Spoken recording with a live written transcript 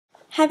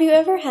Have you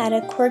ever had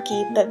a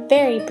quirky but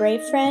very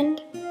brave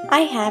friend?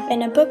 I have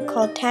in a book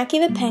called Tacky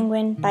the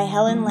Penguin by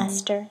Helen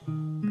Lester.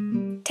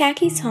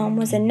 Tacky's home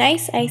was a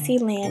nice icy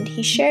land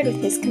he shared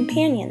with his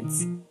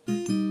companions.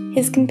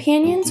 His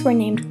companions were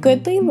named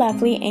Goodly,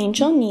 Lovely,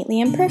 Angel, Neatly,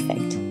 and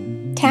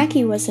Perfect.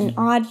 Tacky was an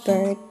odd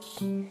bird.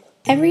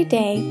 Every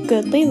day,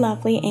 Goodly,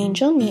 Lovely,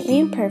 Angel,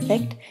 Neatly, and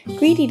Perfect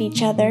greeted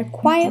each other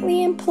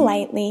quietly and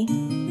politely.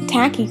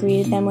 Tacky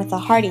greeted them with a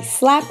hearty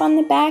slap on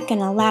the back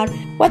and a loud,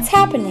 "What's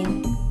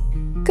happening?"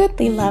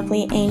 Goodly,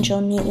 Lovely, Angel,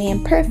 Neatly,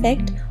 and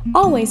Perfect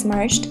always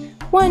marched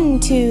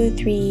 1, 2,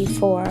 3,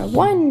 4,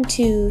 1,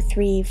 2,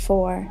 3,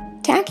 4.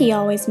 Tacky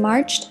always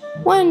marched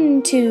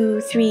 1,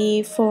 2,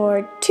 3,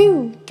 4,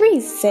 2,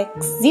 3,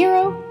 6,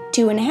 0,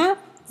 2.5,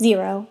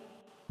 0.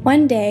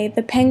 One day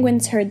the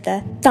penguins heard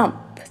the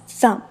thump,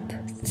 thump,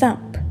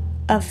 thump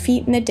of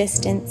feet in the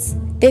distance.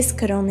 This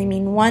could only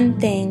mean one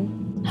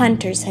thing.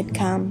 Hunters had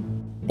come.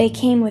 They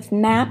came with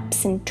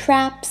maps and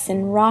traps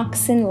and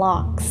rocks and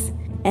locks,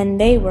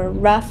 and they were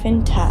rough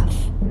and tough.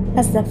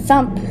 As the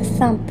thump,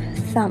 thump,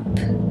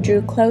 thump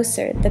drew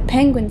closer, the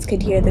penguins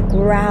could hear the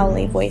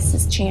growly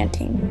voices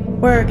chanting,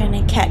 "We're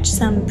gonna catch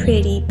some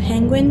pretty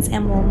penguins,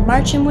 and we'll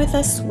march 'em with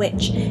a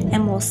switch,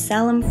 and we'll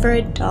sell 'em for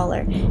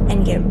 $1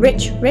 and get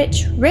rich,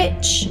 rich,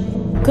 rich."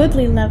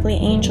 Goodly, Lovely,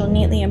 Angel,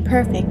 Neatly, and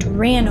Perfect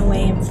ran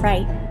away in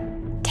fright.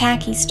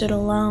 Tacky stood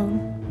alone.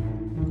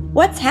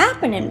 "What's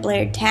happening?"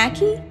 blared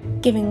Tacky,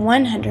 giving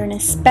one hunter an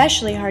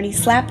especially hearty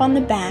slap on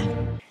the back.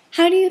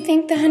 How do you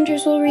think the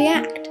hunters will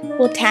react?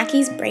 Will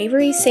Tacky's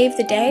bravery save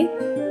the day?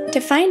 To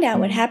find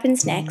out what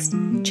happens next,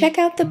 check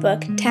out the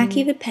book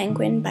Tacky the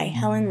Penguin by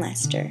Helen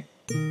Lester.